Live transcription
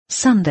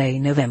Sunday,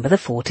 November the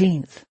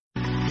 14th.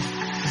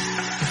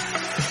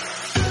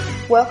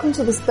 Welcome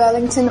to this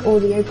Burlington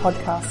audio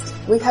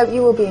podcast. We hope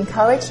you will be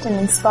encouraged and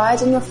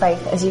inspired in your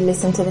faith as you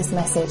listen to this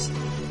message.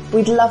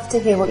 We'd love to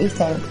hear what you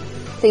think.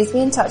 Please be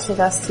in touch with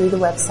us through the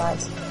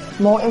website.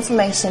 More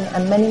information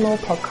and many more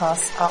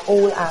podcasts are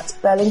all at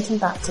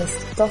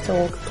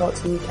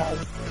burlingtonbaptist.org.uk.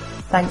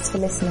 Thanks for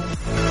listening.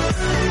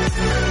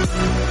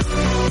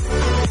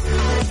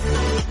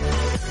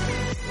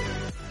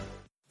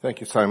 Thank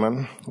you,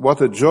 Simon.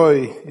 What a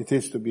joy it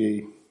is to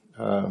be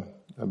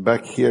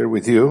back here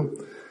with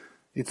you.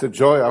 It's a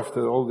joy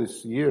after all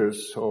these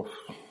years of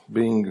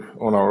being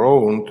on our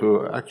own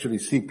to actually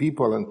see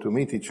people and to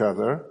meet each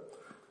other.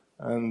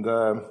 And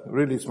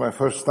really it's my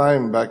first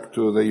time back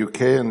to the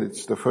UK, and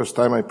it's the first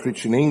time I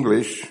preach in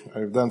English.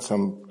 I've done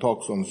some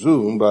talks on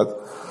Zoom, but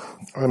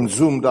I'm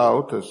zoomed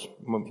out, as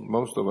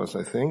most of us,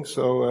 I think.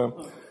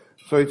 So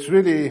it's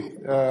really,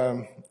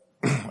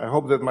 I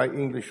hope that my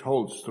English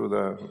holds through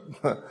the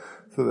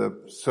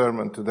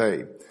sermon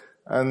today.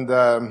 And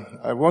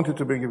I wanted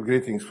to bring you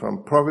greetings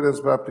from Providence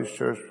Baptist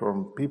Church,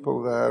 from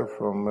people there,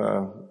 from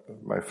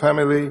my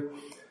family,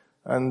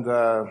 and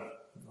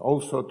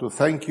also to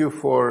thank you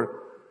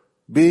for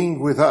being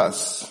with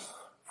us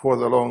for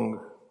the long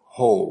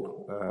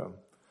haul,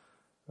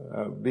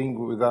 being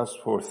with us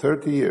for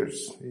 30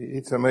 years.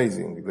 It's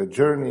amazing. The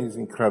journey is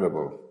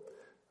incredible.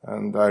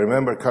 And I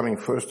remember coming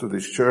first to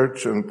this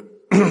church, and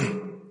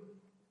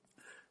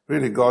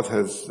really God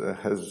has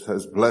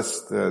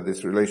blessed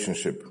this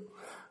relationship.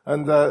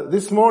 And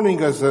this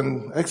morning, as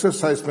an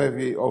exercise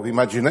maybe of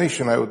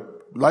imagination, I would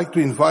like to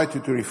invite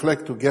you to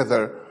reflect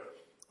together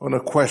on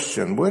a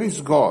question. Where is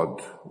God?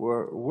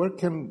 Where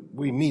can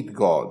we meet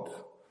God?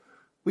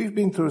 We've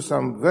been through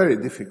some very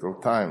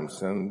difficult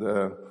times, and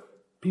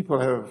people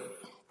have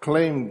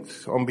claimed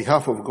on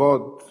behalf of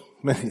God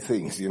many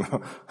things, you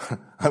know.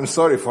 I'm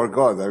sorry for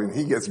God. I mean,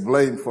 he gets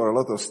blamed for a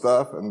lot of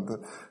stuff and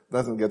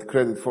doesn't get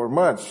credit for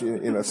much,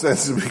 in a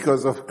sense,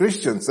 because of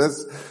Christians.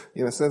 That's,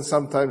 in a sense,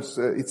 sometimes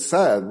it's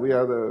sad. We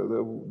are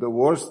the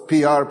worst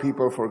PR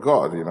people for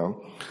God, you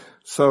know.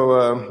 So,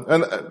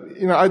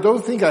 I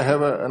don't think I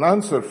have an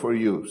answer for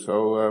you.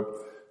 So,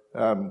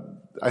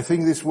 I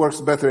think this works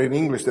better in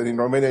English than in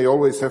Romania. You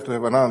always have to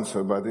have an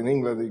answer, but in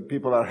England,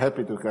 people are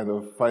happy to kind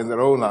of find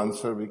their own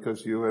answer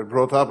because you were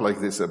brought up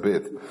like this a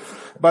bit.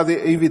 But the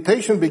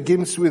invitation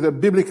begins with a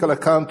biblical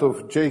account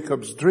of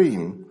Jacob's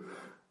dream.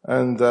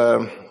 And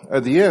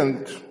at the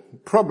end,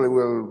 probably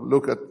we'll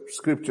look at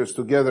scriptures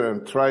together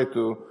and try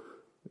to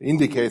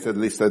indicate at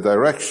least a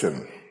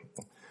direction.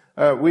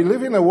 We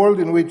live in a world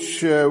in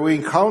which we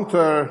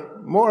encounter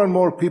more and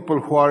more people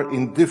who are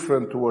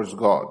indifferent towards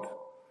God.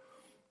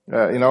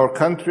 In our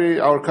country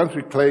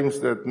claims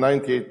that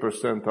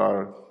 98%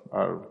 are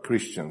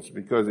Christians,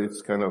 because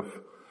it's kind of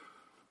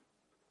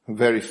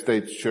very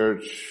state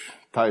church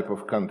type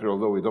of country,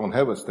 although we don't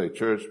have a state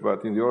church,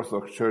 but in the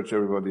Orthodox Church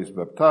everybody is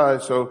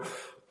baptized. So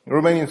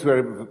Romanians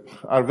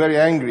are very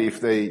angry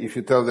if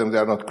you tell them they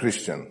are not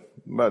Christian.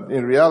 But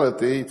in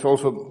reality, it's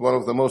also one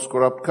of the most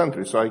corrupt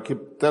countries. So I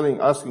keep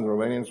asking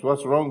Romanians,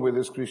 what's wrong with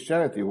this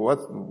Christianity?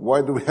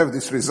 Why do we have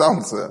these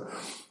results?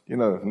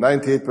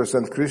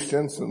 98%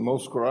 Christians and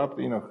most corrupt,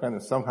 kind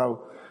of somehow,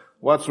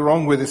 what's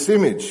wrong with this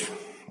image?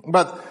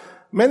 But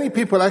many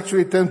people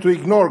actually tend to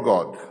ignore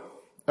God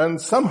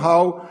and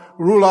somehow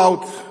rule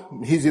out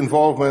his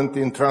involvement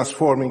in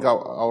transforming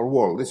our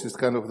world. This is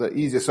kind of the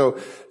easiest. So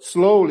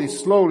slowly,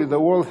 the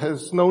world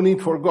has no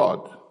need for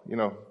God,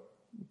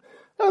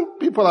 And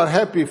people are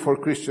happy for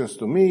Christians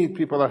to meet.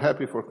 People are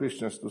happy for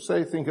Christians to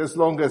say things, as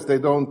long as they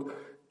don't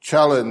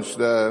challenge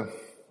the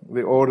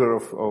order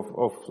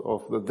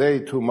of the day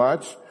too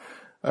much.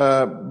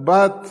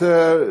 But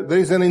there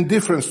is an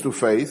indifference to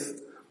faith.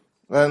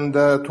 And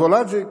to a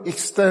large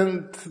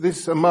extent,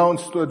 this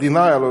amounts to a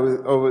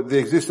denial of the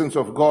existence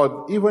of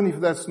God, even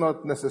if that's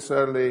not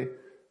necessarily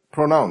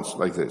pronounced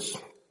like this.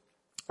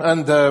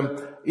 And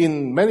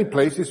in many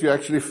places, you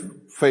actually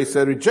face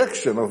a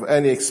rejection of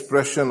any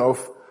expression of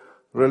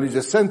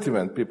religious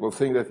sentiment. People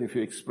think that if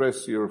you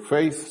express your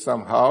faith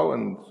somehow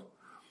and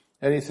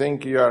anything,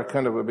 you are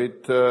kind of a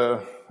bit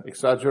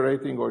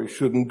exaggerating, or you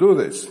shouldn't do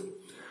this.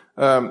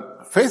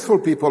 Faithful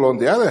people, on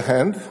the other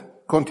hand,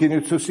 continue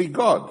to seek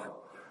God.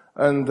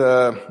 And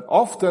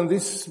often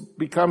this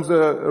becomes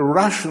a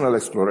rational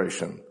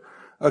exploration,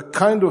 a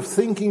kind of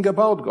thinking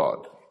about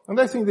God. And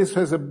I think this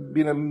has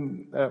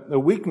been a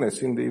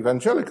weakness in the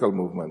evangelical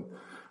movement.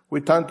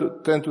 We tend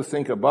to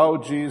think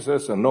about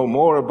Jesus and know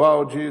more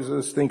about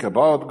Jesus, think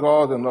about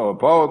God and know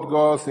about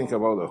God, think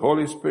about the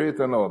Holy Spirit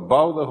and know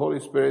about the Holy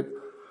Spirit.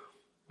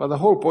 But the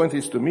whole point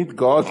is to meet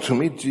God, to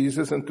meet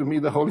Jesus, and to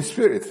meet the Holy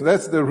Spirit.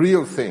 That's the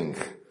real thing.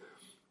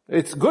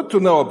 It's good to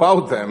know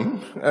about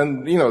them,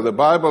 and, the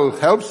Bible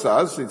helps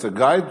us. It's a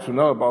guide to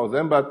know about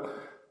them, but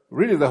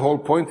really the whole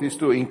point is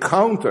to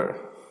encounter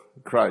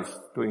Christ,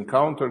 to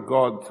encounter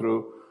God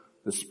through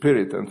the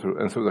Spirit and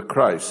through the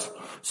Christ.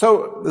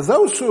 So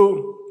those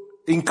who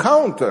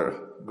encounter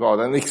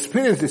God and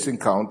experience this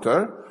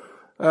encounter,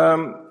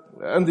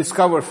 and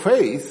discover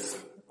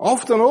faith,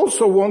 often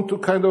also want to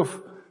kind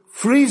of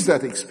freeze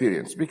that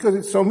experience because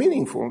it's so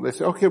meaningful. They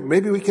say, okay,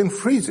 maybe we can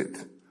freeze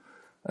it.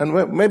 And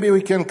maybe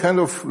we can kind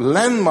of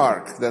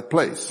landmark that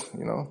place,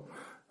 you know.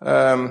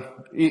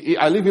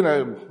 I live in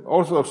an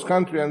Orthodox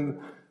country, and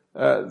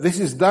this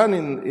is done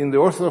in the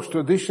Orthodox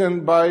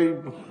tradition by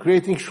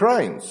creating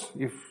shrines.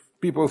 If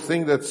people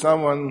think that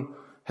someone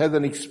had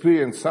an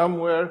experience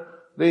somewhere,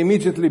 they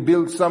immediately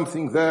build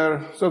something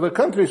there. So the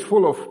country is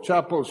full of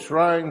chapels,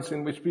 shrines,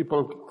 in which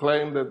people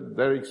claim that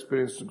their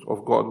experience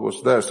of God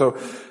was there. So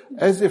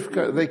as if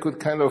they could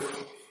kind of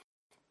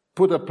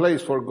put a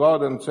place for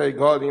God and say,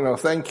 God, you know,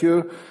 thank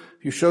you.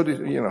 You showed it,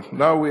 you know,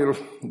 now we'll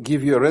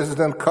give you a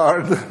resident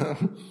card.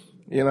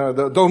 You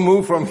know, don't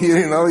move from here,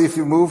 you know, if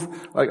you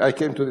move, like I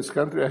came to this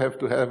country, I have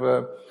to have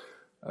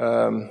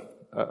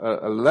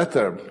a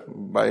letter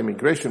by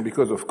immigration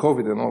because of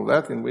COVID and all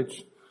that, in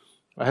which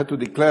I had to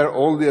declare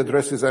all the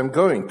addresses I'm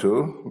going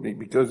to,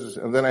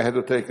 and then I had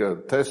to take a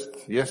test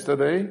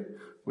yesterday,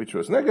 which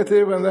was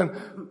negative, and then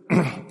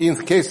in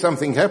case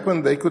something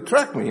happened, they could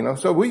track me, you know.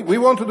 So we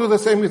want to do the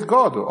same with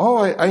God. Oh,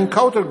 I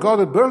encountered God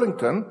at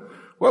Burlington.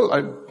 Well,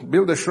 I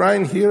built a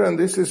shrine here, and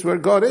this is where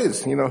God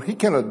is. You know, He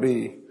cannot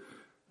be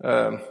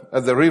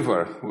at the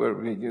river,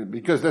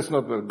 because that's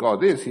not where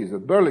God is. He's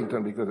at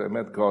Burlington because I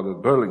met God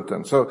at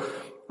Burlington. So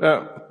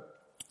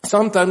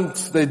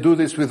sometimes they do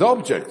this with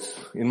objects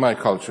in my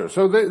culture.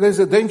 So there's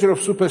a danger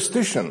of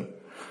superstition.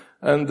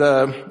 And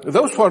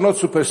those who are not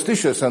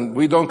superstitious, and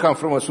we don't come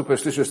from a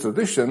superstitious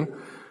tradition,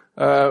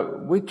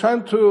 we try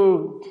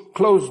to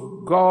close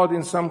God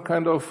in some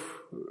kind of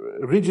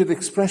rigid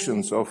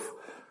expressions of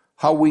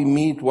how we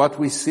meet, what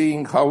we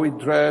sing, how we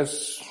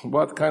dress,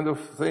 what kind of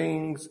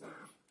things.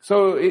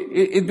 So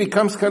it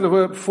becomes kind of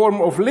a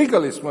form of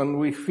legalism, and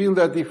we feel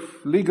that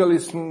if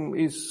legalism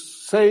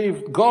is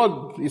saved,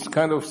 God is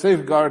kind of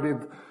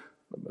safeguarded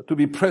to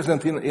be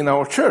present in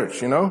our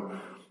church, you know.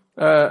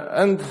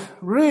 And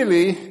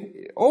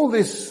really, all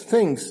these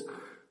things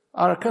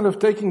are kind of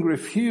taking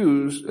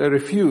refuge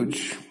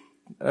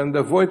and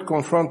avoid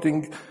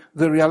confronting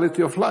the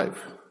reality of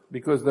life,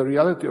 because the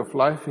reality of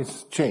life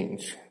is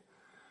change.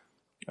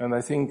 And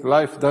I think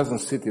life doesn't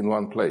sit in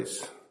one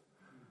place.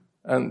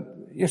 And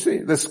you see,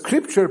 the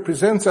scripture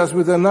presents us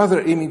with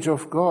another image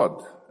of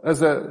God,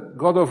 as a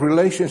God of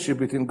relationship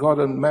between God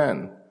and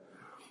man.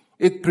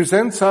 It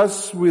presents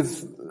us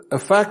with a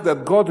fact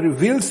that God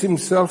reveals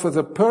Himself as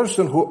a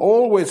person who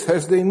always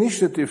has the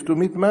initiative to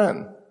meet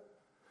man,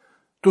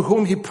 to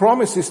whom He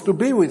promises to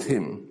be with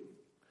him.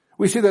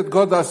 We see that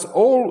God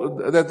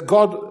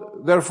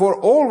therefore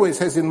always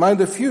has in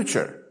mind a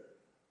future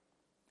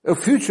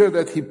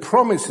that He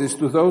promises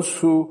to those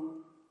who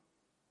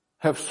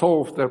have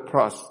solved their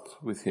past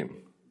with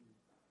Him.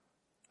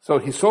 So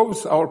He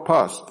solves our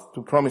past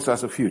to promise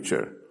us a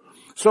future.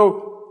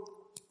 So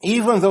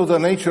even though the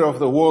nature of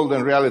the world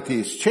and reality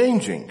is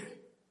changing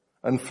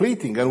and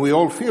fleeting, and we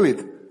all feel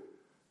it,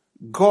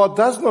 God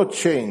does not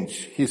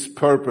change His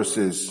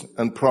purposes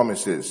and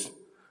promises.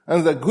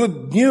 And the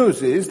good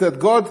news is that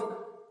God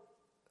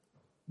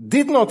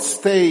did not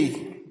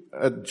stay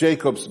at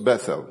Jacob's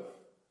Bethel,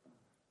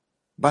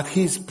 but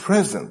He's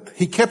present.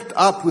 He kept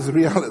up with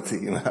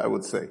reality, I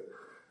would say.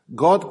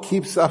 God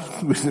keeps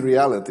up with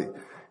reality.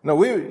 Now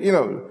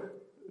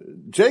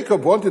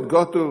Jacob wanted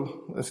God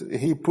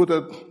he put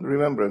a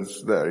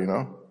remembrance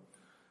there,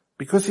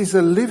 because He's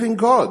a living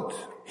God.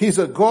 He's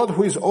a God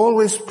who is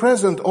always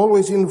present,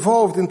 always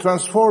involved in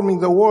transforming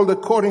the world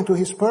according to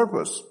His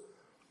purpose.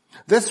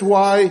 That's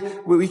why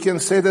we can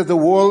say that the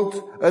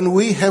world and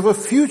we have a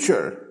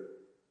future,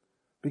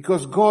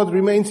 because God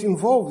remains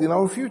involved in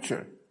our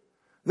future.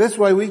 That's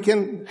why we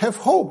can have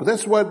hope.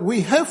 That's why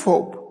we have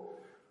hope.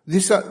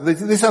 This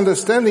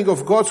understanding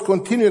of God's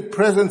continued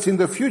presence in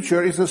the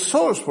future is a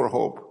source for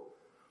hope,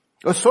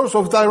 a source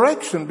of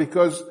direction,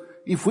 because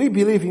if we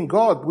believe in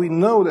God, we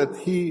know that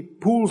He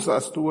pulls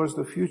us towards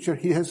the future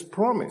He has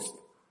promised.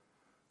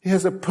 He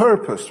has a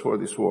purpose for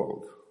this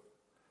world.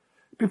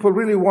 People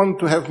really want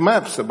to have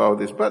maps about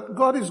this, but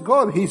God is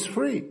God. He's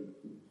free.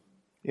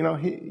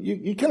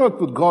 You cannot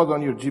put God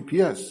on your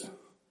GPS,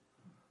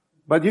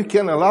 but you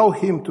can allow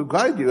Him to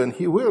guide you, and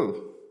He will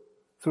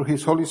through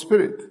His Holy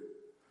Spirit.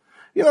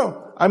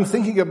 I'm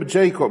thinking of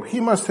Jacob.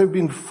 He must have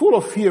been full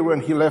of fear when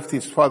he left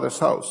his father's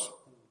house.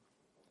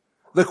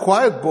 The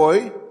quiet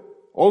boy,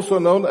 also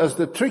known as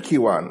the tricky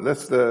one.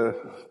 That's the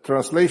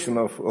translation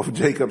of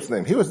Jacob's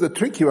name. He was the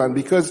tricky one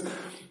because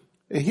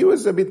he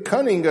was a bit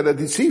cunning and a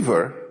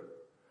deceiver.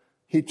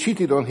 He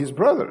cheated on his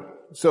brother.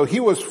 So he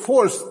was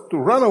forced to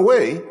run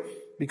away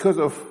because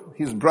of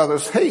his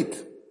brother's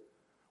hate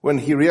when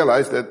he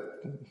realized that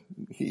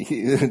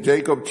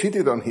Jacob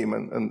cheated on him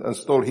and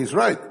stole his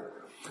right.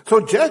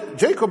 So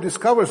Jacob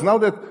discovers now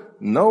that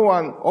no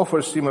one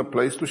offers him a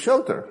place to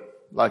shelter,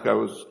 like I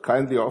was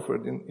kindly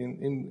offered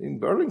in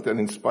Burlington.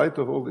 In spite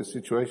of all this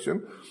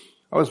situation,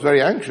 I was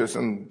very anxious,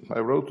 and I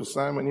wrote to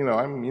Simon,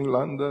 I'm in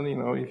London,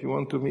 if you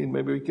want to meet,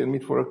 maybe we can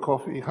meet for a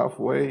coffee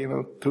halfway,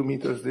 2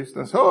 meters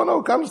distance. Oh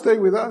no, come stay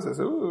with us. I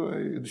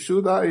said,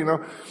 should I,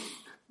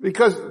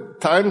 because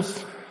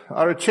times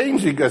are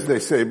changing, as they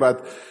say,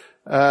 but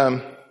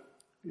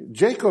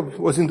Jacob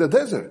was in the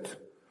desert.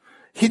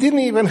 He didn't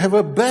even have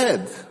a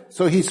bed,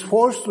 so he's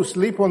forced to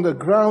sleep on the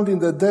ground in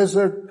the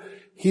desert.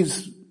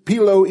 His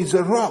pillow is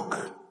a rock.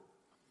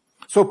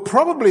 So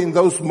probably in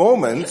those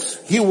moments,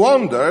 he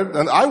wondered,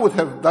 and I would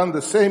have done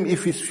the same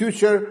if his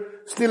future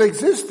still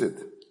existed.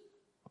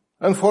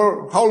 And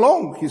for how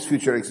long his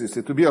future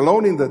existed? To be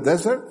alone in the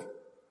desert?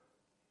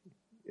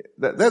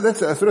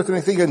 That's a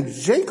threatening thing. And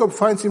Jacob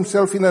finds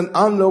himself in an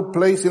unknown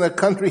place, in a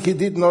country he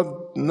did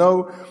not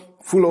know,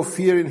 full of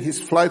fear. In his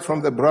flight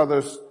from the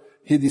brothers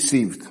he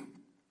deceived.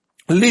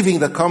 Leaving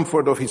the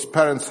comfort of his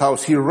parents'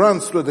 house, he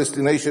runs to a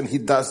destination he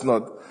does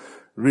not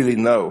really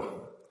know.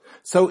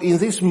 So in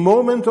this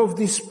moment of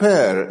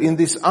despair, in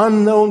this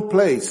unknown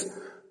place,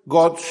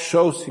 God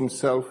shows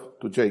himself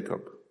to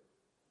Jacob.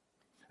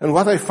 And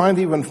what I find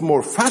even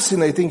more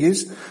fascinating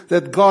is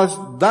that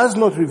God does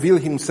not reveal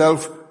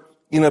himself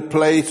in a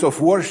place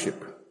of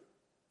worship.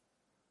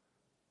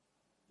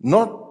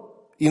 Not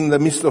in the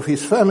midst of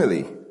his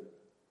family.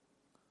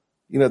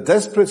 In a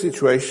desperate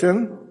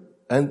situation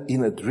and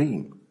in a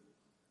dream.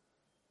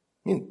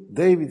 I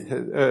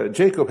mean,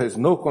 Jacob has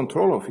no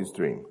control of his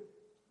dream.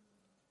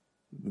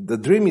 The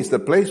dream is the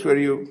place where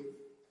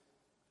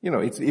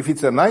if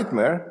it's a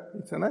nightmare,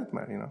 it's a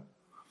nightmare,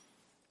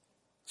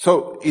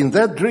 So in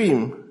that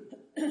dream,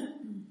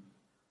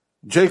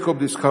 Jacob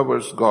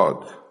discovers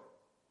God.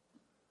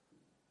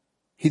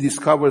 He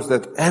discovers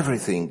that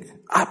everything,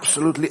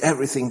 absolutely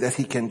everything that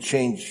he can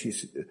change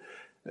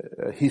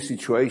his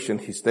situation,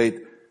 his state,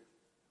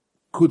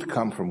 could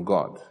come from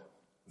God.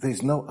 There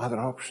is no other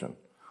option.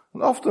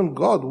 And often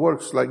God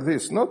works like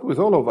this, not with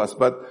all of us,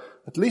 but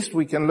at least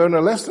we can learn a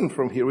lesson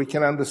from here. We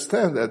can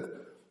understand that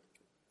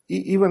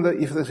even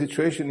if the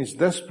situation is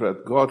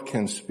desperate, God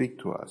can speak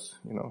to us,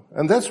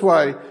 And that's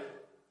why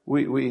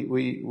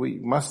we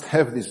must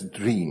have this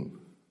dream.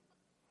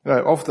 I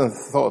often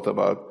thought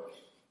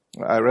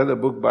I read a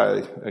book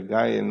by a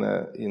guy in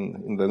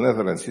the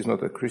Netherlands. He's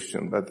not a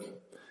Christian, but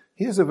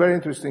he has a very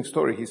interesting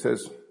story. He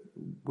says,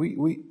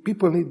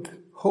 people need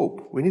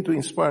hope. We need to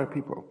inspire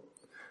people.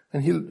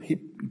 And he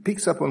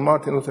picks up on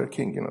Martin Luther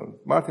King,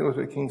 Martin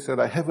Luther King said,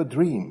 I have a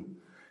dream.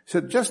 He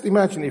said, just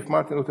imagine if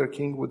Martin Luther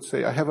King would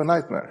say, I have a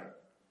nightmare.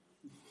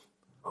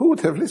 Who would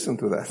have listened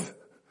to that?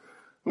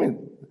 I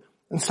mean,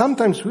 and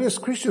sometimes we as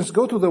Christians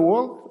go to the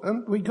world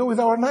and we go with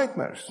our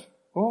nightmares.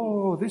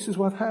 Oh, this is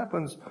what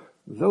happens.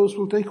 Those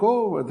will take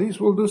over. These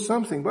will do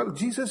something. Well,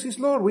 Jesus is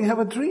Lord. We have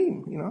a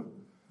dream,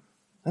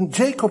 And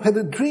Jacob had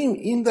a dream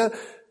in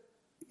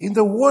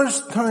the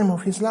worst time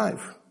of his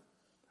life.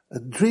 A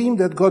dream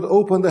that God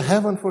opened the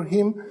heaven for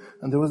him,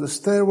 and there was a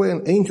stairway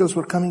and angels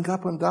were coming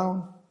up and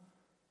down.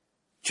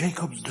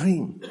 Jacob's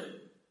dream.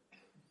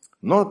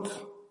 Not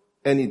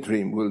any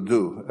dream will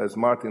do, as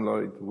Martin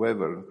Lloyd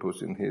Webber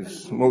puts in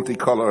his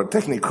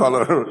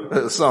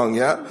Technicolor song,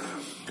 yeah?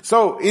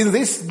 So in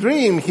this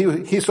dream,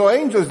 he saw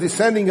angels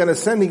descending and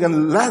ascending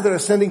and ladder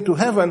ascending to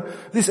heaven.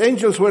 These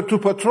angels were to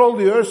patrol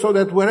the earth so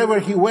that wherever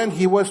he went,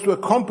 he was to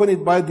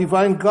accompanied by a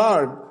divine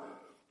guard.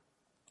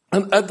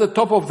 And at the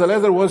top of the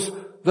ladder was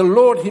the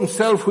Lord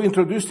himself, who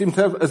introduced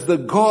himself as the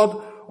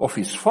God of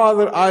his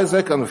father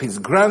Isaac and of his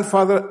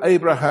grandfather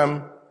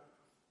Abraham.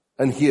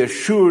 And he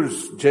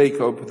assures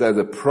Jacob that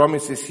the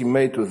promises he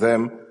made to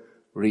them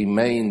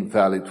remain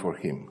valid for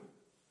him.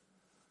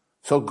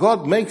 So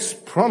God makes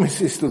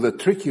promises to the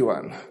tricky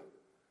one.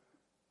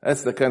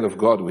 That's the kind of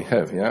God we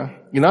have, yeah?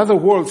 In other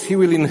words, he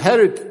will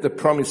inherit the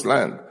promised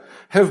land,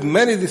 have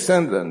many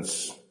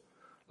descendants,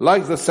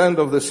 like the sand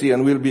of the sea,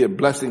 and will be a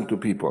blessing to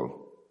people.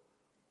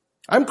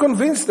 I'm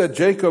convinced that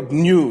Jacob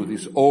knew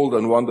these old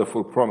and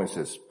wonderful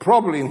promises.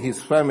 Probably in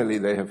his family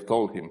they have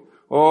told him,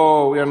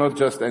 oh, we are not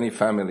just any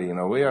family,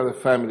 we are the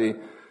family.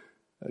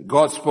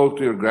 God spoke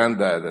to your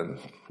granddad and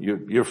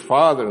your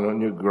father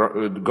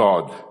and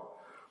God.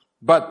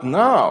 But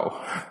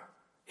now,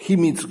 he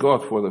meets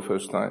God for the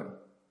first time.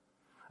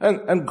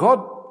 And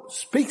God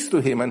speaks to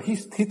him and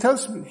he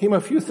tells him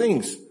a few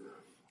things.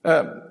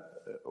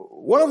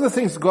 One of the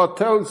things God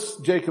tells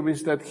Jacob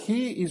is that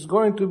he is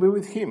going to be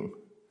with him.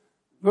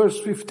 Verse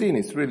 15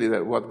 is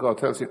really what God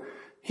tells him.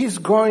 He's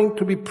going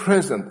to be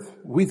present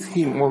with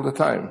him all the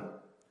time.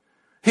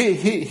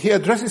 He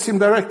addresses him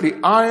directly.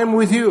 I am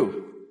with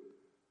you.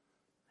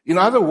 In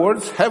other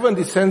words, heaven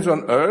descends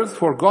on earth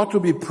for God to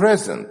be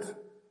present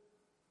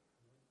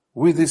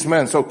with this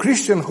man. So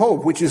Christian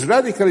hope, which is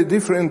radically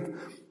different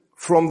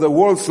from the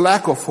world's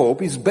lack of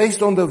hope, is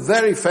based on the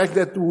very fact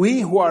that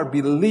we who are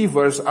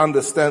believers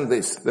understand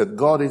this, that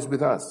God is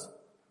with us.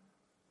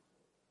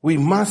 We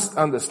must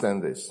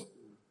understand this.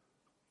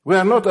 We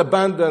are not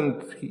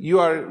abandoned. You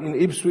are in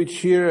Ipswich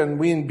here and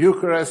we in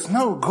Bucharest.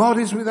 No, God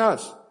is with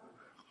us.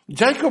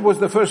 Jacob was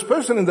the first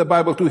person in the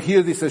Bible to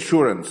hear this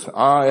assurance.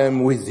 I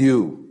am with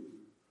you.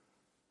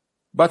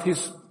 But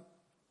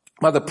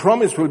the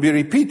promise will be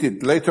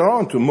repeated later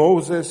on to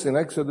Moses in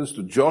Exodus,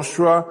 to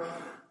Joshua,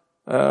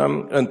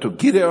 and to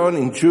Gideon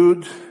in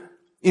Jude.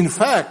 In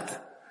fact,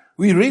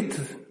 we read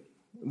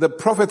the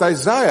prophet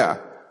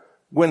Isaiah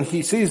when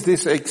he sees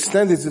this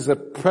extended as a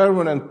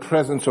permanent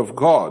presence of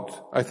God,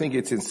 I think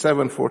it's in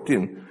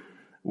 7:14,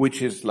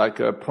 which is like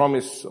a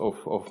promise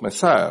of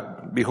Messiah.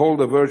 Behold,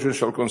 the virgin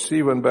shall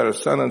conceive and bear a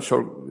son, and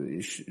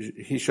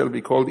he shall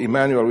be called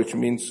Emmanuel, which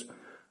means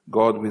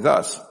God with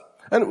us.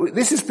 And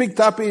this is picked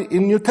up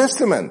in New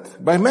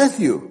Testament by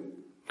Matthew.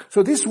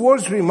 So these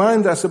words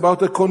remind us about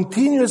the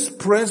continuous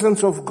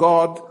presence of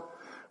God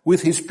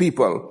with his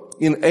people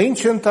in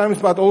ancient times,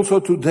 but also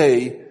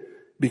today,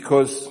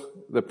 because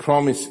the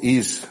promise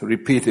is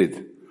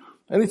repeated.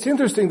 And it's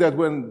interesting that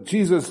when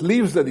Jesus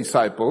leaves the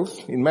disciples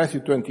in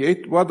Matthew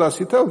 28, what does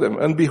he tell them?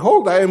 And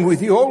behold, I am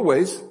with you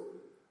always,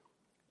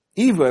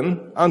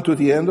 even unto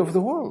the end of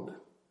the world.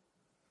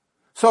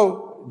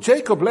 So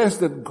Jacob learns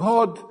that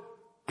God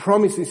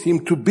promises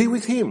him to be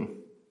with him,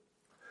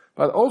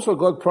 but also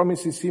God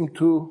promises him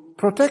to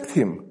protect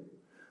him.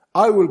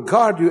 I will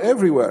guard you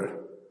everywhere.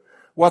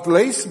 What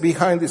lays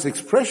behind this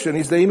expression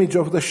is the image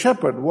of the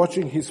shepherd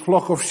watching his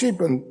flock of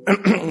sheep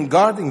and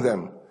guarding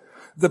them.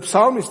 The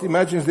psalmist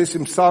imagines this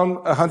in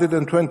Psalm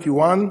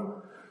 121,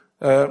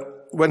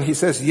 when he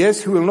says,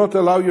 yes, he will not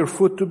allow your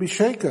foot to be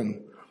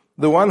shaken.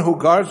 The one who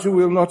guards you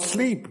will not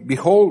sleep.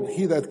 Behold,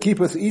 he that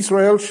keepeth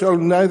Israel shall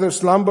neither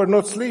slumber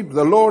nor sleep.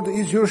 The Lord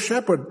is your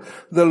shepherd.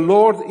 The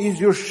Lord is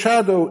your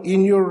shadow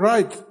in your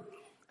right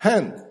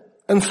hand.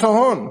 And so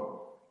on.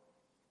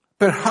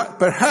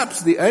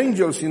 Perhaps the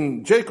angels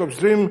in Jacob's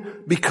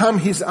dream become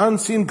his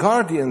unseen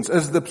guardians,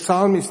 as the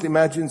psalmist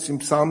imagines in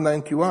Psalm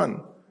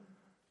 91.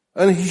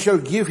 And he shall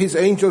give his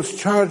angels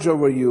charge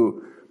over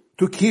you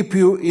to keep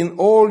you in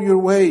all your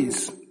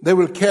ways. They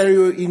will carry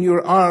you in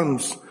your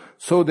arms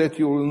so that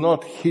you will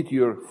not hit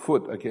your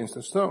foot against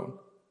a stone.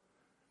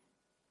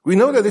 We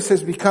know that this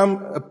has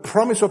become a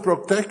promise of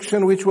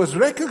protection which was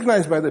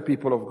recognized by the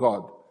people of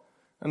God.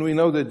 And we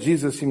know that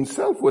Jesus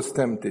himself was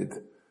tempted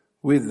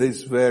with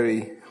this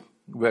very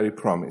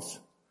promise.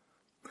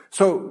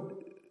 So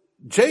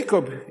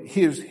Jacob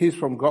hears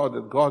from God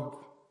that God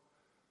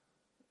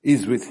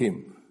is with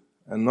him,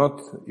 and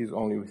not is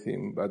only with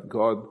him, but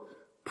God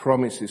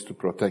promises to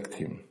protect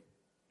him.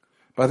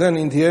 But then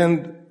in the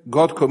end,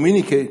 God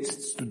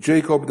communicates to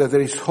Jacob that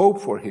there is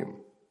hope for him.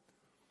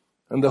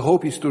 And the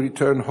hope is to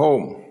return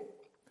home.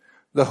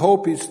 The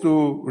hope is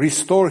to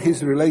restore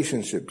his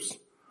relationships.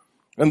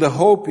 And the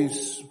hope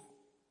is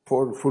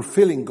for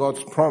fulfilling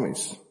God's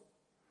promise.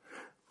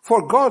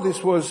 For God,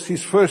 this was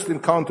his first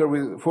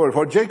encounter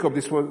for Jacob,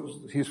 this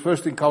was his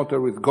first encounter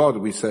with God,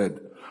 we said.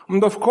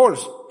 And of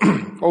course,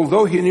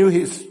 although he knew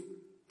his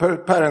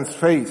parents'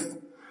 faith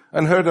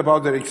and heard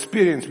about their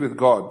experience with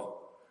God,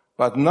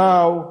 but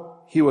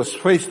now he was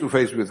face to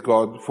face with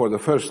God for the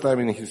first time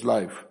in his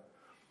life.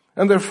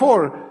 And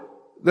therefore,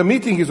 the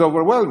meeting is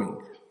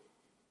overwhelming.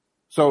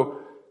 So,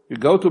 you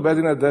go to bed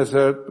in a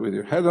desert with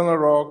your head on a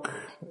rock,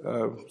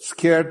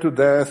 scared to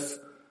death,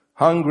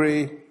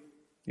 hungry.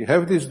 You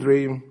have this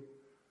dream.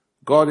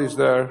 God is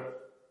there.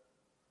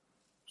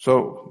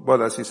 So, what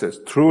does he say?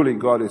 Truly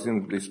God is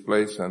in this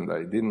place and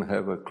I didn't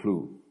have a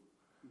clue.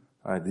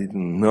 I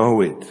didn't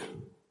know it.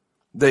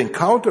 The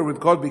encounter with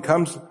God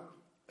becomes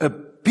a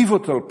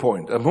pivotal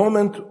point, a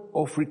moment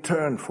of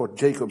return for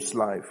Jacob's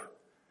life.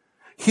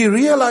 He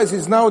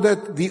realizes now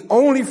that the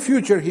only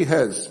future he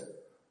has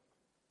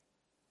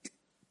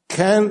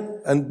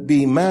can and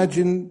be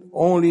imagined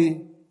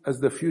only as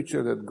the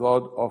future that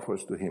God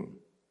offers to him.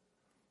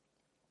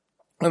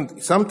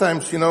 And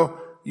sometimes,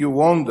 you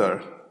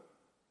wonder,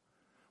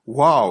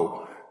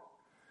 wow,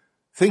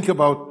 think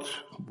about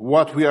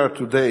what we are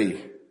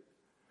today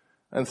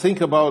and think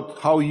about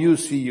how you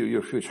see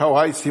your future, how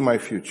I see my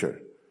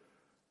future.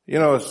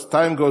 As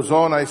time goes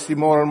on, I see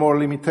more and more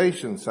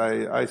limitations.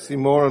 I see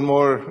more and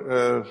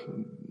more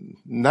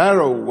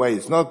narrow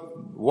ways,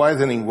 not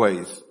widening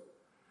ways.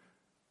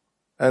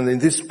 And in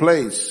this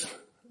place,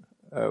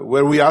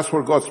 where we ask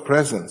for God's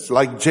presence,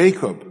 like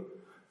Jacob,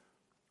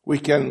 we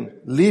can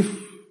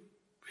live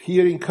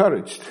here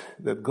encouraged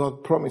that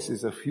God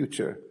promises a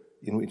future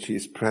in which he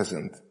is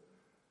present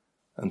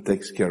and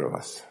takes care of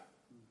us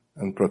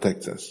and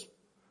protects us.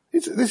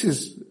 This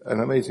is an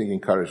amazing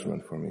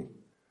encouragement for me.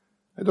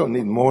 I don't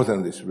need more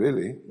than this,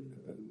 really.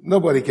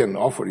 Nobody can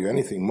offer you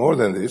anything more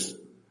than this.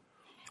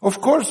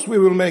 Of course, we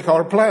will make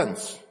our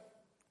plans.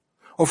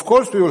 Of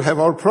course, we will have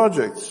our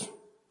projects.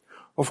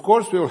 Of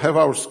course, we will have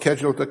our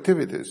scheduled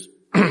activities.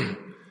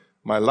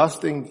 My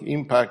lasting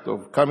impact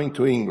of coming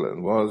to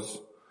England was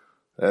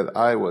that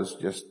I was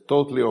just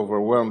totally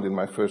overwhelmed in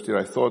my first year.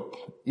 I thought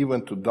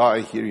even to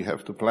die here you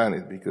have to plan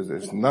it because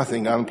there's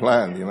nothing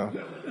unplanned,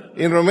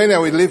 In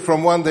Romania we live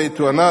from one day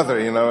to another,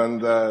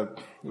 and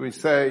we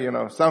say,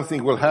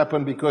 something will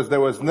happen because there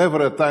was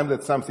never a time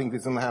that something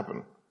didn't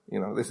happen.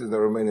 This is the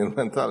Romanian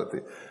mentality.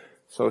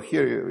 So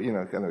here,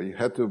 you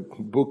had to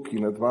book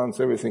in advance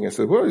everything. I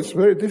said, well, it's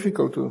very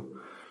difficult to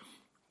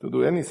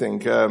do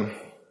anything.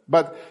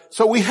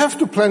 So we have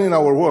to plan in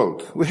our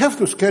world. We have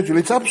to schedule.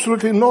 It's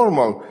absolutely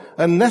normal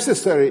and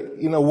necessary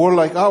in a world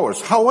like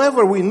ours.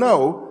 However, we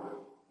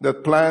know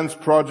that plans,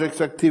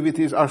 projects,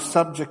 activities are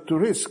subject to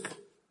risk.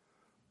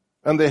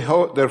 and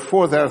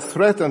therefore they are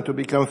threatened to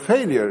become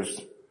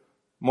failures,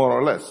 more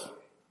or less.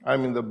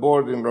 I'm in the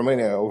board in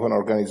Romania of an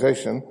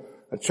organization,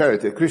 a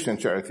charity, a Christian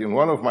charity, and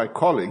one of my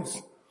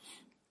colleagues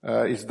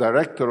is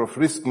director of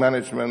risk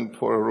management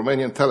for a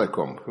Romanian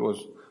telecom.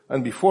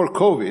 And before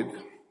COVID,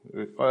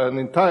 an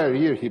entire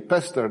year he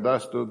pestered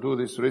us to do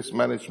this risk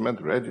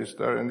management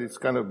register, and it's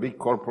kind of big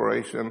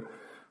corporation,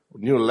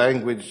 new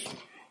language.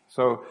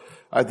 So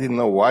I didn't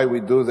know why we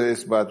do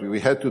this, but we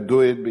had to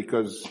do it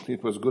because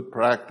it was good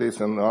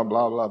practice and blah,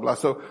 blah, blah.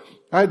 So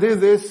I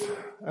did this,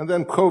 and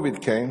then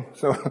COVID came.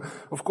 So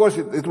of course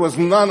it was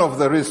none of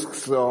the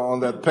risks on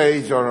that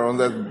page or on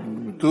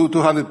that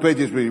 200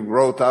 pages we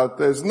wrote out.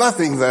 There's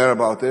nothing there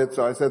about it.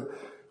 So I said,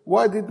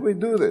 why did we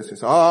do this? He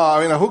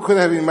said, who could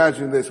have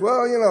imagined this?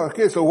 Well,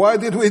 okay, so why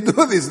did we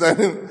do this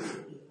then?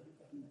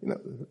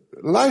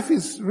 Life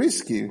is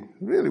risky.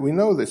 Really, we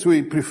know this.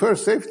 We prefer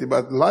safety,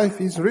 but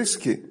life is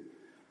risky.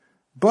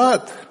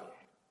 But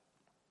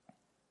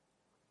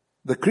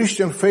the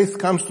Christian faith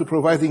comes to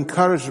provide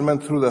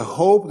encouragement through the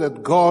hope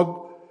that God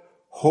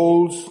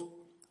holds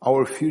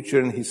our future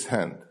in His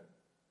hand.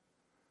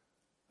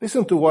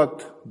 Listen to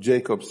what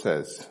Jacob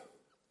says.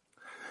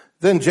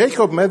 Then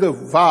Jacob made a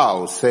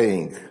vow,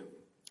 saying,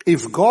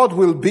 if God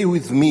will be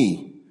with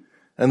me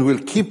and will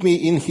keep me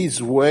in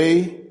His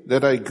way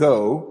that I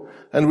go,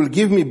 and will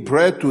give me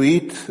bread to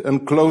eat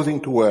and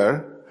clothing to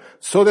wear,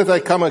 so that I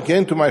come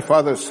again to my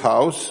father's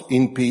house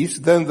in peace,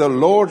 then the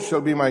Lord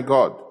shall be my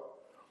God.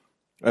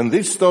 And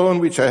this stone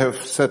which I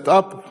have set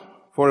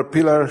up for a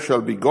pillar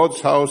shall be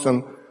God's house,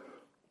 and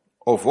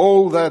of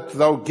all that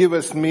thou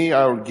givest me,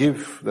 I will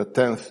give the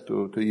 10th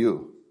to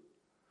you.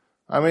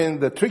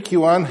 The tricky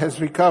one has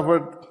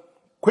recovered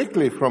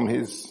quickly from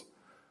his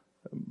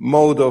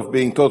mode of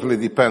being totally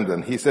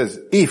dependent. He says,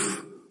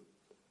 if.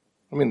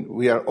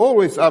 We are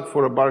always up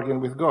for a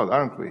bargain with God,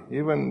 aren't we?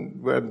 Even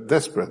we're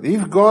desperate.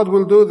 If God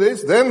will do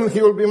this, then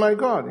He will be my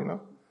God,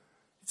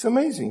 It's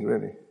amazing,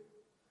 really.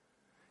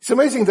 It's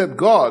amazing that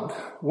God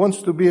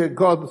wants to be a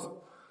God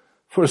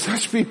for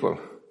such people.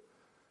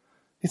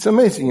 It's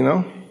amazing,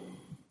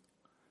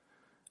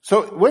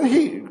 So when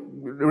he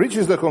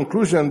reaches the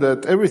conclusion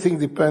that everything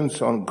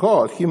depends on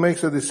God, he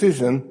makes a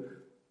decision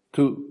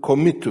to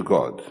commit to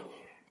God.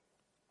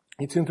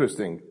 It's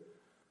interesting.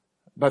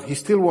 But he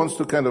still wants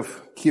to kind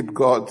of keep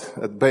God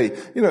at bay.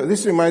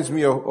 This reminds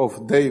me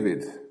of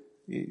David.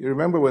 You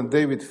remember when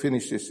David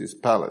finishes his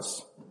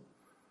palace?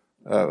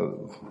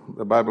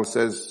 The Bible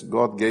says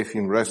God gave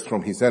him rest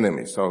from his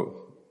enemies.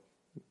 So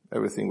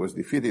everything was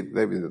defeated.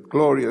 David was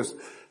glorious,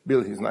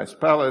 built his nice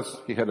palace.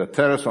 He had a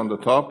terrace on the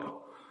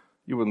top.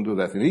 You wouldn't do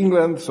that in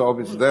England. So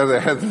obviously there they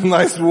had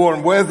nice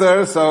warm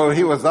weather. So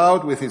he was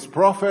out with his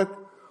prophet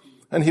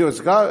and he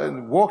was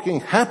walking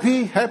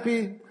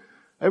happy.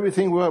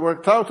 Everything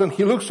worked out, and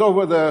he looks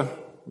over the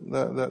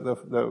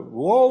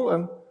wall,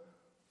 and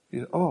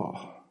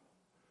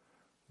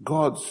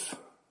God's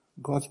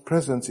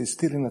presence is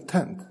still in a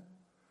tent.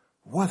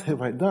 What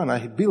have I done?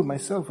 I built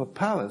myself a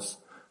palace.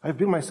 I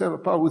built myself a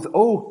palace with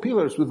oak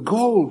pillars, with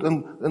gold,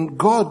 and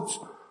God's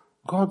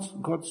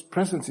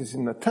presence is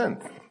in the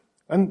tent.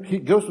 And he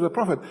goes to the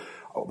prophet.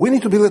 We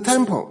need to build a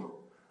temple.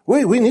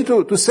 We need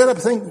to set up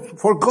things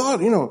for God.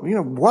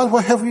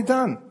 What have we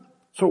done?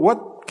 So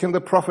what can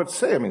the prophet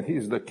say?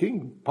 He's the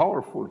king,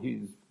 powerful,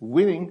 he's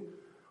winning.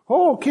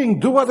 Oh, king,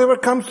 do whatever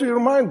comes to your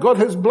mind. God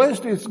has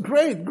blessed you. It's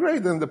great.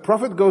 And the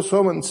prophet goes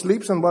home and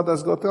sleeps, and what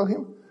does God tell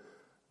him?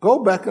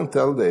 Go back and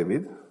tell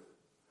David,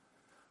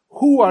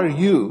 who are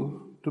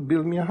you to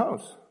build me a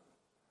house?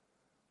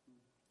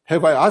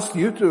 Have I asked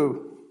you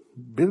to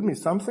build me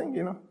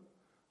something?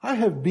 I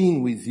have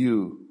been with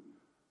you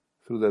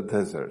through the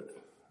desert.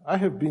 I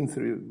have been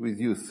with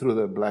you through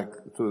the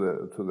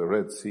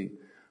Red Sea.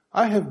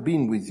 I have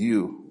been with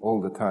you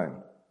all the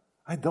time.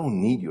 I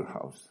don't need your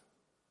house.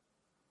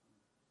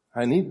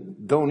 I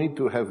don't need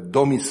to have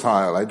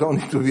domicile. I don't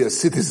need to be a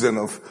citizen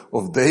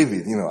of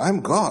David.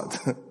 I'm God.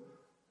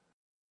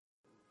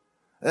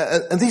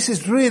 And this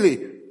is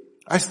really,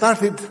 I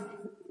started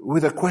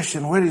with a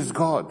question, where is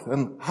God?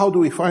 And how do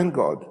we find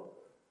God?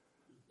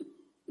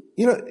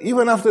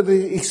 Even after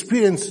the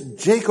experience,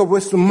 Jacob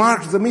was to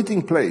mark the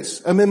meeting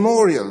place, a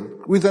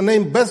memorial with the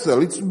name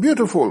Bethel. It's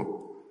beautiful.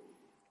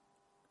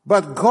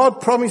 But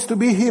God promised to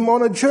be him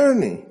on a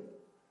journey.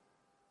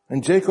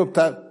 And Jacob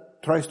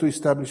tries to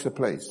establish a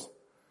place.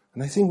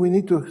 And I think we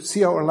need to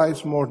see our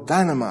lives more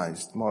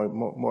dynamized,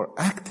 more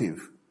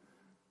active.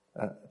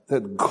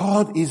 That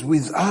God is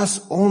with us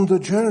on the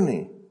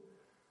journey.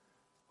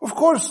 Of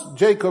course,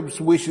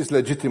 Jacob's wish is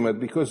legitimate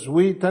because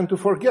we tend to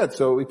forget.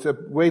 So it's a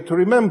way to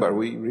remember.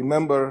 We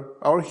remember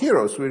our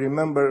heroes. We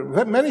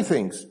remember many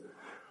things.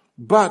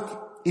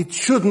 But it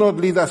should not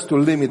lead us to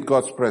limit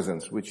God's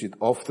presence, which it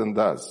often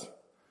does.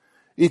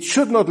 It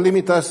should not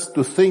limit us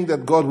to think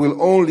that God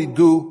will only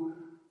do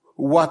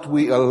what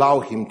we allow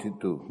Him to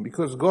do.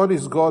 Because God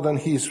is God and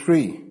He is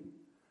free.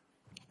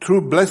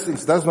 True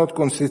blessings does not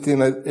consist in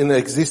the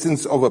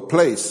existence of a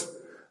place,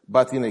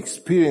 but in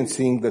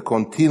experiencing the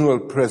continual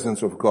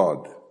presence of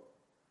God.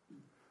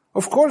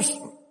 Of course,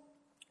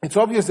 It's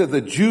obvious that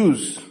the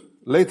Jews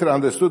later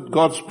understood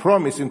God's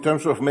promise in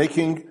terms of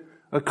making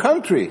a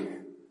country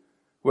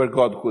where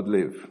God could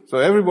live. So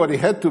everybody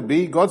had to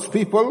be God's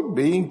people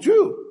being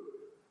Jew.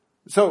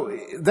 So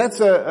that's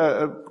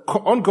a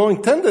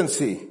ongoing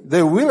tendency.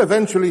 They will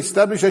eventually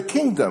establish a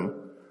kingdom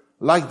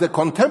like the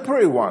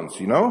contemporary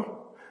ones, you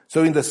know.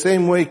 So in the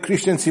same way,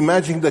 Christians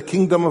imagine the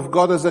kingdom of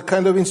God as a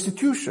kind of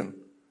institution.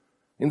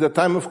 In the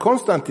time of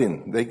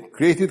Constantine, they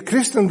created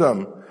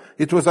Christendom.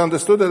 It was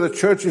understood that the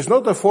church is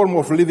not a form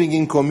of living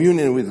in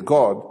communion with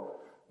God,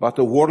 but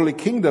a worldly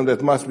kingdom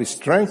that must be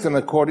strengthened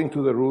according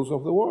to the rules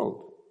of the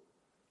world.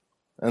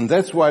 And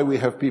that's why we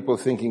have people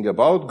thinking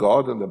about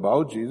God and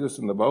about Jesus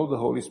and about the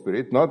Holy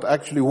Spirit, not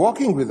actually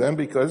walking with them,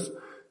 because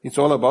it's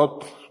all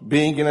about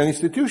being in an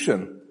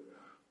institution.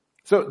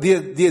 So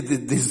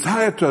the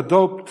desire to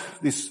adopt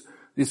these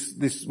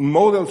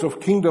models of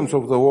kingdoms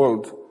of the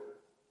world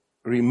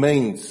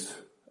remains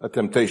a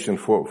temptation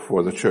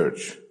for the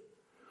church.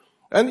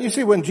 And you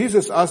see, when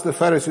Jesus asked the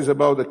Pharisees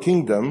about the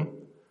kingdom,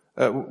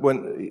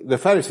 when the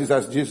Pharisees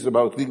asked Jesus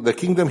about the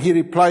kingdom, he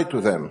replied to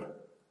them,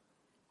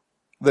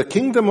 "The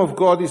kingdom of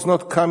God is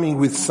not coming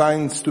with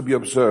signs to be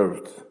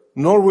observed,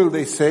 nor will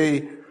they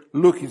say,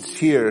 'Look, it's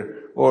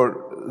here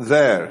or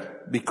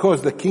there,'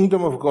 because the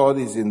kingdom of God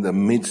is in the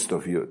midst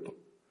of you."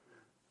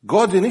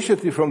 God's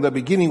initiative from the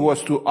beginning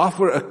was to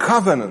offer a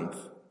covenant.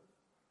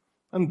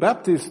 And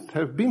Baptists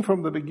have been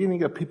from the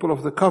beginning a people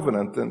of the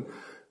covenant, and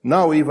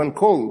now we even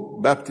call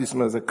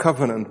baptism as a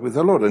covenant with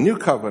the Lord, a new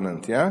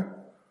covenant, yeah?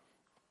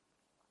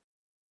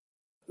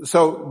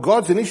 So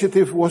God's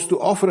initiative was to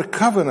offer a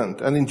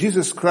covenant, and in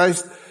Jesus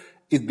Christ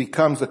it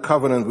becomes a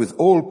covenant with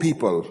all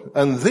people.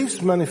 And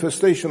this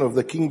manifestation of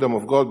the kingdom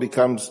of God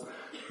becomes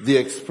the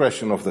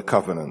expression of the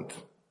covenant.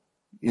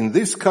 In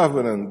this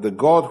covenant, the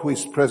God who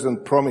is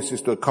present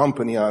promises to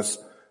accompany us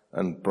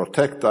and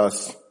protect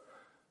us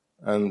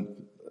and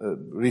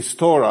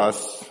restore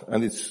us,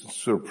 and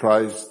it's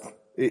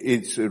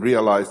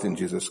realized in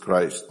Jesus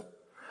Christ.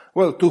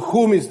 Well, to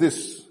whom is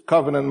this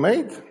covenant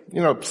made?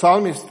 You know,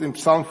 psalmist in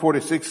Psalm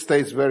 46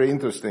 states very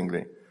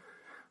interestingly,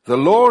 "The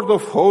Lord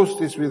of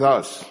hosts is with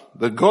us.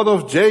 The God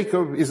of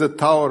Jacob is a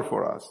tower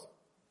for us."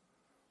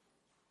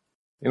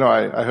 You know,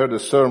 I heard a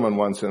sermon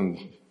once, and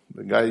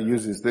the guy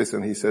uses this,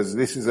 and he says,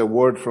 "This is a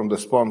word from the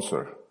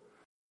sponsor."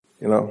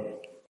 You know.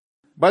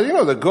 But you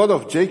know, the God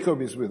of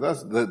Jacob is with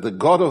us. The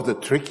God of the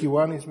tricky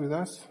one is with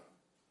us.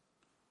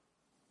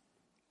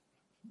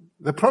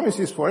 The promise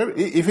is forever.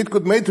 If it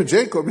could made to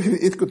Jacob,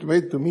 it could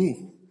made to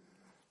me,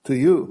 to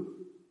you.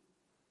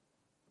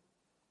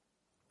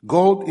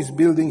 God is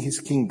building his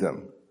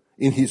kingdom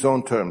in his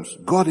own terms.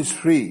 God is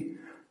free,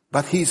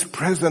 but he is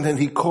present and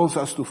he calls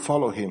us to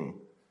follow him.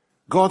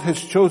 God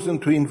has chosen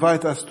to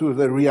invite us to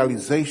the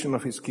realization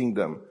of his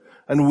kingdom.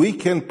 And we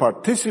can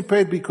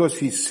participate because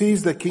he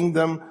sees the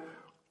kingdom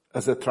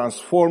as a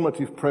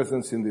transformative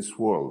presence in this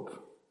world.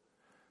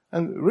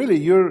 And really,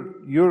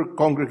 your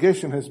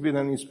congregation has been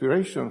an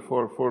inspiration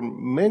for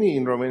many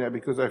in Romania,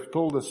 because I've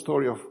told the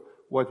story of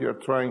what you're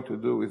trying to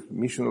do with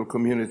missional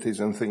communities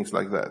and things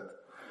like that.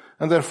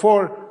 And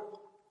therefore,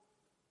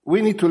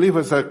 we need to live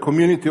as a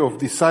community of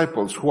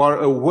disciples who are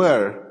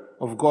aware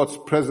of God's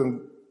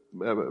permanent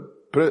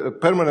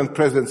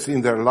presence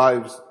in their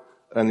lives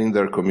and in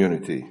their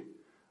community,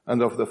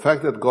 and of the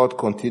fact that God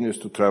continues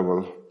to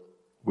travel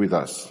with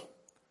us.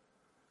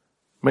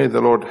 May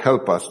the Lord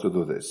help us to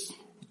do this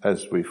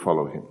as we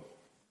follow him.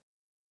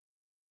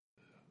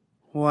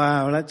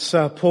 Wow, let's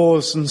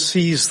pause and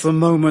seize the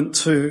moment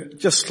to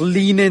just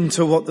lean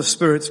into what the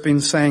Spirit's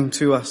been saying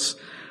to us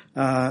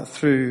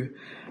through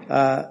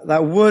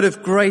that word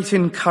of great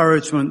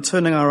encouragement,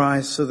 turning our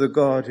eyes to the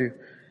God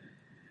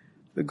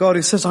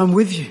who says, "I'm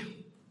with you.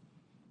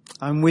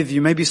 I'm with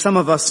you." Maybe some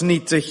of us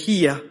need to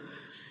hear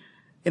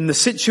in the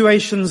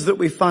situations that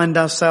we find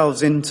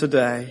ourselves in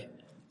today,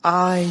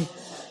 "I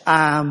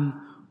am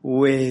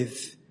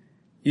with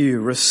you."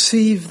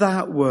 Receive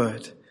that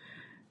word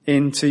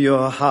into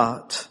your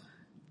heart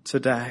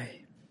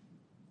today.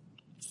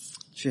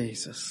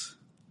 Jesus.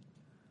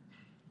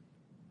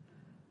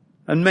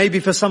 And maybe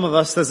for some of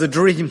us there's a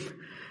dream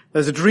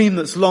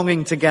that's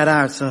longing to get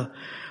out.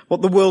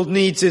 What the world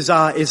needs is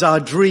our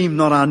dream,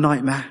 not our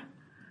nightmare.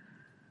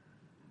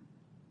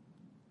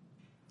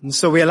 And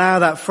so we allow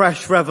that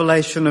fresh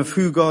revelation of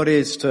who God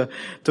is to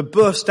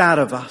burst out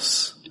of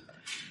us.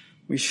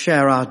 We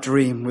share our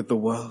dream with the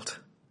world.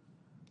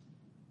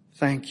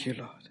 Thank you,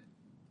 Lord.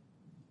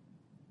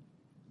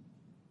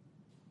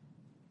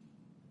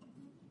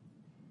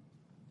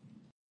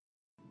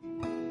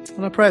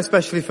 And I pray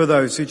especially for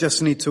those who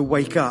just need to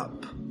wake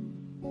up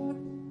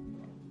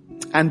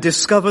and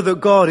discover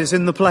that God is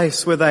in the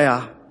place where they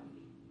are.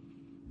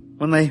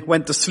 When they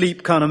went to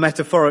sleep, kind of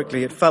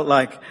metaphorically, it felt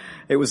like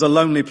it was a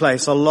lonely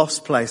place, a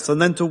lost place.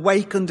 And then to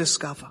wake and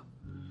discover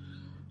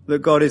that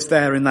God is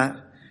there in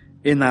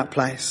that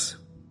place.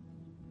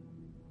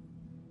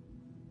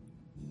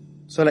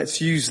 So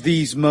let's use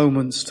these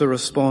moments to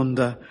respond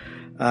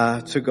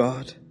to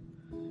God.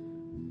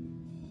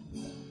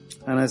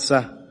 And as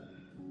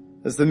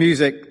the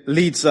music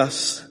leads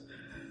us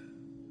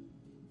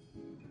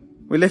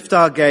We lift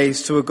our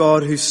gaze to a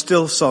God who's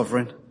still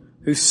sovereign,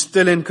 who's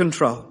still in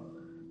control,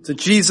 to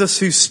Jesus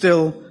who's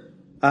still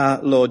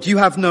Lord. You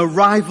have no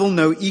rival,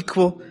 no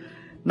equal,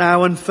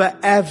 now and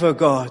forever,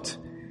 God.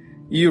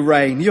 You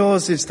reign.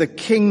 Yours is the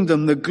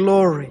kingdom, the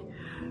glory,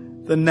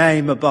 the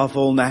name above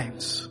all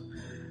names.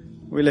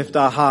 We lift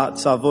our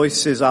hearts, our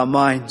voices, our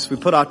minds. We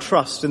put our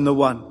trust in the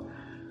one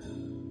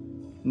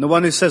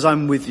who says,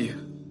 I'm with you.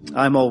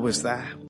 I'm always there.